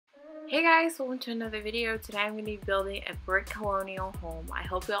Hey guys, welcome to another video. Today I'm going to be building a brick colonial home. I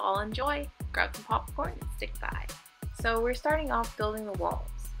hope you all enjoy. Grab some popcorn and stick by. So we're starting off building the walls.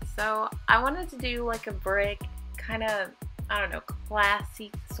 So I wanted to do like a brick kind of, I don't know,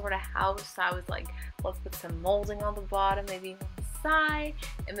 classy sort of house. So I was like, let's put some molding on the bottom, maybe on the side,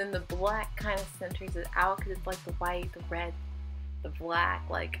 and then the black kind of centers it out because it's like the white, the red, the black.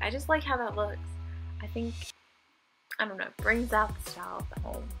 Like, I just like how that looks. I think, I don't know, it brings out the style of the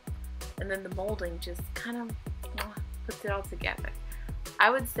home. And then the molding just kind of puts it all together. I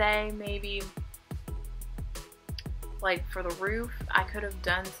would say maybe like for the roof I could have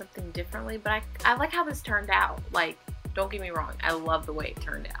done something differently, but I like how this turned out. Like, don't get me wrong, I love the way it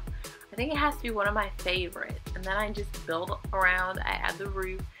turned out. I think it has to be one of my favorites. And then I just build around, I add the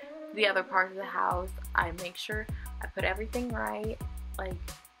roof to the other parts of the house. I make sure I put everything right. Like,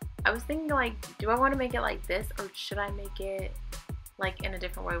 I was thinking, like, do I want to make it like this, or should I make it like in a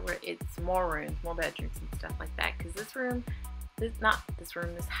different way where it's more rooms, more bedrooms and stuff like that? Because this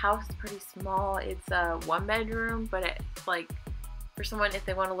house is pretty small. It's a 1 bedroom, but it's like for someone, if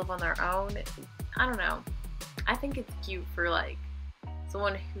they want to live on their own, I don't know. I think it's cute for like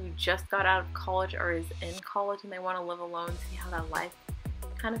someone who just got out of college or is in college and they want to live alone, see how that life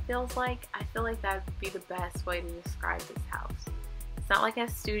kind of feels like. I feel like that would be the best way to describe this house. It's not like a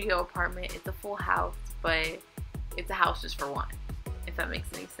studio apartment, it's a full house, but it's a house just for one, if that makes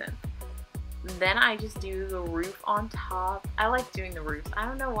any sense. Then I just do the roof on top. I like doing the roofs. I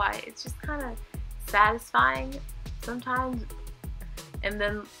don't know why. It's just kind of satisfying sometimes. And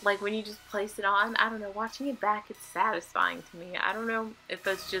then like when you just place it on, I don't know, watching it back, it's satisfying to me. I don't know if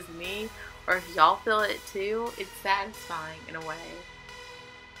that's just me or if y'all feel it too. It's satisfying in a way.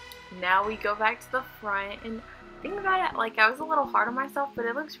 Now we go back to the front, and think about it, like I was a little hard on myself, but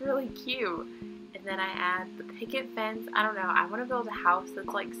it looks really cute. And then I add the picket fence. I don't know, I want to build a house that's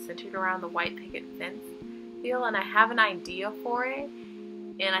like centered around the white picket fence feel, and I have an idea for it,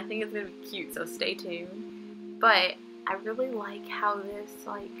 and I think it's going to be cute, so stay tuned. But I really like how this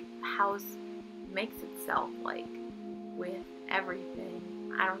like house makes itself, like with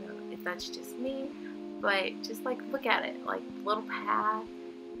everything. I don't know if that's just me, but just like look at it, like little path.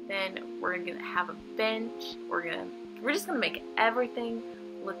 Then we're going to have a bench. We're just going to make everything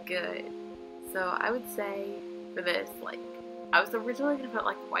look good. So I would say for this, like, I was originally going to put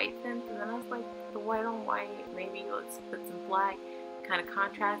like white fence, and then I was like, the white on white, maybe let's put some black, kind of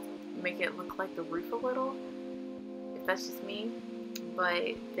contrast, make it look like the roof a little, if that's just me.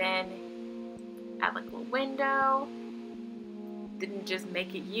 But then add like a little window, didn't just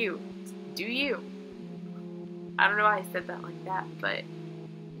make it you, do you. I don't know why I said that like that, but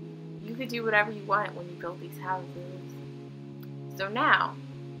you could do whatever you want when you build these houses. So now,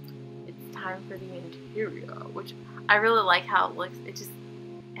 time for the interior, which I really like how it looks. It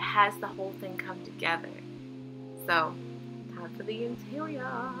has the whole thing come together. So time for the interior.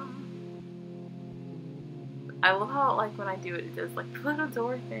 I love how like when I do it, it does like the little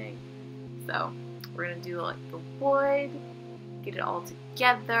door thing. So we're gonna do like the wood, get it all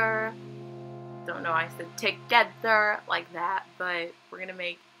together. Don't know why I said together like that, but we're gonna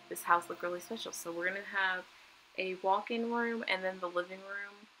make this house look really special. So we're gonna have a walk-in room and then the living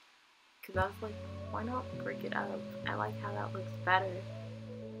room. Because I was like, why not break it up? I like how that looks better.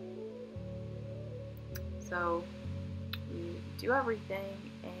 So we do everything,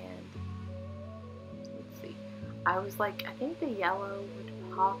 and let's see. I was like, I think the yellow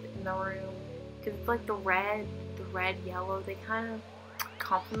would pop in the room because it's like the red, yellow. They kind of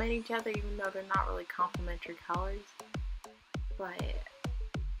complement each other, even though they're not really complementary colors. But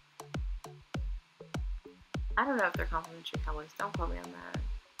I don't know if they're complementary colors. Don't quote me on that.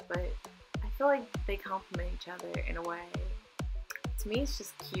 But I feel like they complement each other in a way. To me, it's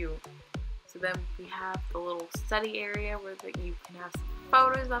just cute. So then we have the little study area where you can have some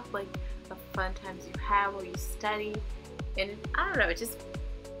photos of like the fun times you have while you study. And I don't know, it just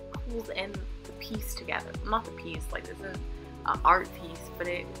pulls in the piece together. Not the piece, like this isn't an art piece, but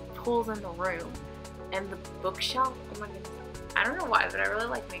it pulls in the room. And the bookshelf, oh my goodness. I don't know why, but I really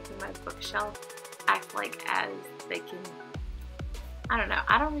like making my bookshelf act like as they can. I don't know,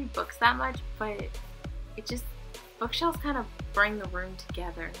 I don't read books that much, but it just, bookshelves kind of bring the room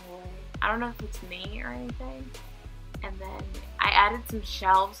together in a way. I don't know if it's me or anything. And then I added some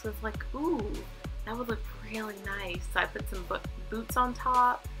shelves, so it's like, ooh, that would look really nice. So I put some boots on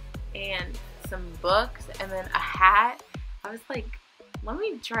top and some books and then a hat. I was like, let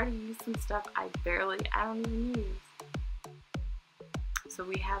me try to use some stuff I don't even use. So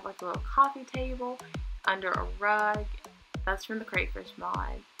we have like a little coffee table under a rug. That's from the Crayfish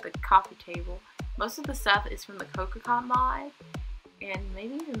mod, the coffee table. Most of the stuff is from the Cocricot mod. and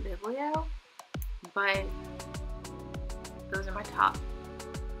maybe even Biblio, but those are my top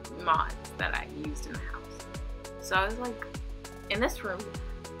mods that I used in the house. So I was like, in this room,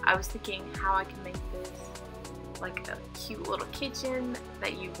 I was thinking how I can make this like a cute little kitchen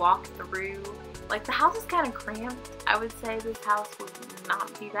that you walk through. Like, the house is kind of cramped. I would say this house would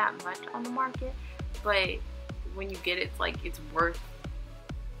not be that much on the market, but when you get it, it's like it's worth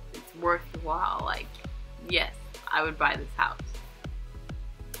the while. Like, yes, I would buy this house.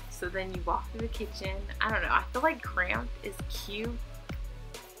 So then you walk through the kitchen. I don't know, I feel like cramped is cute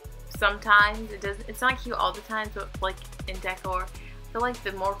sometimes. It's not cute all the time, but like in decor, I feel like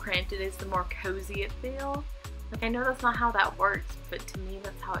the more cramped it is, the more cozy it feels. Like, I know that's not how that works, but to me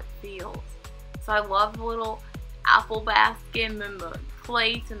that's how it feels. So I love the little apple basket and then the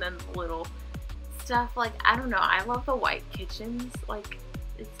plates and then the little stuff. Like, I don't know, I love the white kitchens. Like,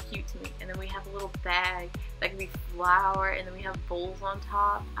 it's cute to me. And then we have a little bag that can be flour, and then we have bowls on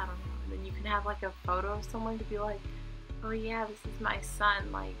top. I don't know. And then you can have like a photo of someone to be like, oh yeah, this is my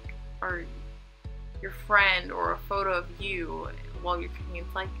son, like, or your friend, or a photo of you while you're cooking.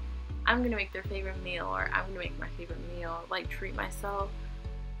 It's like, I'm gonna make their favorite meal, or I'm gonna make my favorite meal, like treat myself.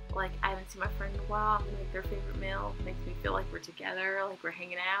 Like, I haven't seen my friend in a while, I'm gonna make their favorite meal. It makes me feel like we're together, like we're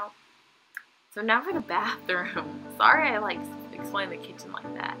hanging out. So now for the bathroom. Sorry I like explained the kitchen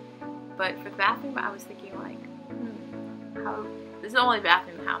like that. But for the bathroom, I was thinking like, how, this is the only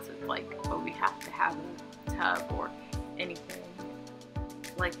bathroom in the house. It's like, oh, we have to have a tub or anything.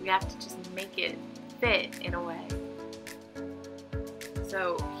 Like, we have to just make it fit in a way.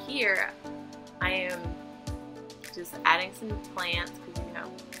 So here, I am just adding some plants, because, you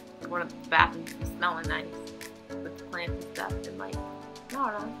know, one of the bathrooms is smelling nice with the plants and stuff, and like,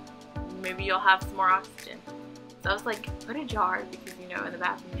 I don't know, maybe you'll have some more oxygen. So I was like, put a jar, because, you know, in the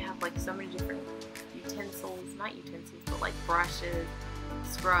bathroom you have like so many different utensils, not utensils, but like brushes,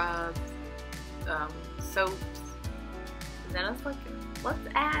 scrubs, soaps. And then I was like, let's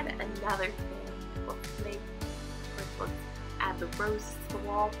add another thing. Let's add the roses to the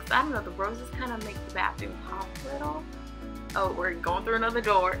wall, because I don't know, the roses kind of make the bathroom pop a little. Oh, we're going through another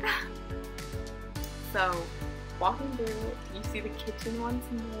door. So, walking through, you see the kitchen once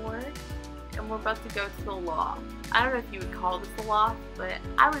more, and we're about to go to the loft. I don't know if you would call this a loft, but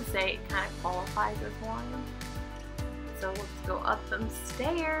I would say it kind of qualifies as one. So let's go up them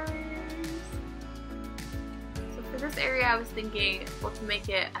stairs. So for this area, I was thinking, let's make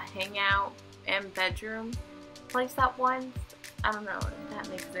it a hangout and bedroom place at once. I don't know if that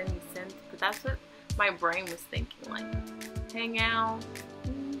makes any sense, but that's what my brain was thinking, like, hang out,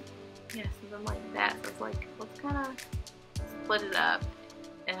 yeah, something like that. So I was like, let's kind of split it up.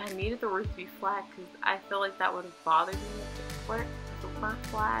 And I needed the roof to be flat, because I feel like that would have bothered me if it weren't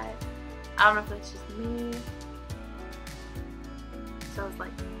flat. I don't know if that's just me. So I was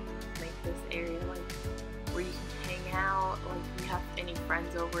like, let's make this area like where you can hang out, like if you have any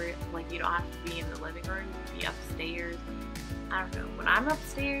friends over, like you don't have to be in the living room, you can be upstairs. I don't know, when I'm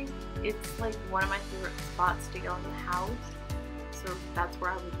upstairs, it's like one of my favorite spots to go in the house. So that's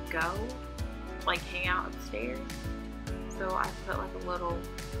where I would go, like hang out upstairs. So I put like a little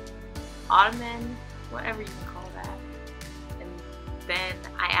ottoman, whatever you can call that. And then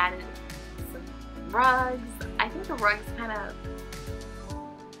I added some rugs. I think the rugs kind of,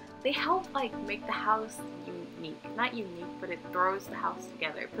 they help like make the house unique. Not unique, but it throws the house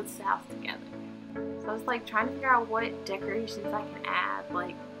together. It puts the house together. So I was like trying to figure out what decorations I can add.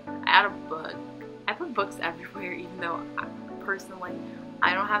 Like, I add a book. I put books everywhere, even though personally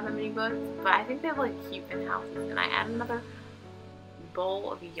I don't have that many books, but I think they have like cute in houses. And I add another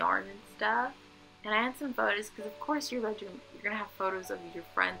bowl of yarn and stuff. And I add some photos, because of course your bedroom, you're gonna have photos of your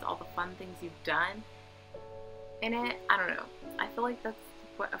friends, all the fun things you've done in it. I don't know. I feel like that's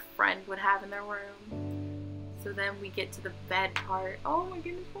what a friend would have in their room. So then we get to the bed part. Oh my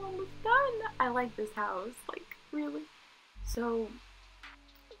goodness, we're almost done. I like this house, like really. So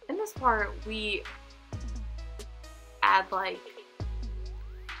in this part we add like,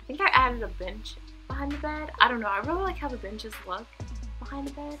 I think I added a bench behind the bed. I don't know, I really like how the benches look behind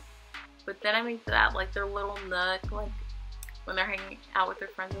the bed. But then I make that like their little nook, like when they're hanging out with their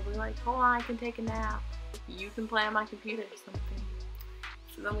friends, they'll be like, hold on, I can take a nap. You can play on my computer or something.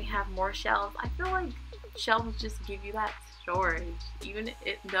 So then we have more shelves. I feel like shelves just give you that storage. Even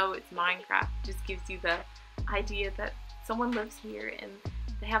though it's Minecraft, it just gives you the idea that someone lives here and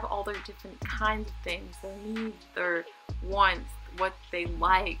they have all their different kinds of things, their needs, their wants, what they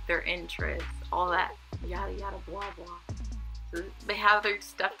like, their interests, all that yada yada blah blah. So they have their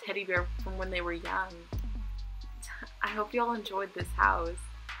stuffed teddy bear from when they were young. I hope y'all enjoyed this house.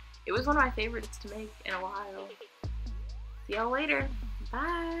 It was one of my favorites to make in a while. So see y'all later.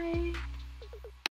 Bye.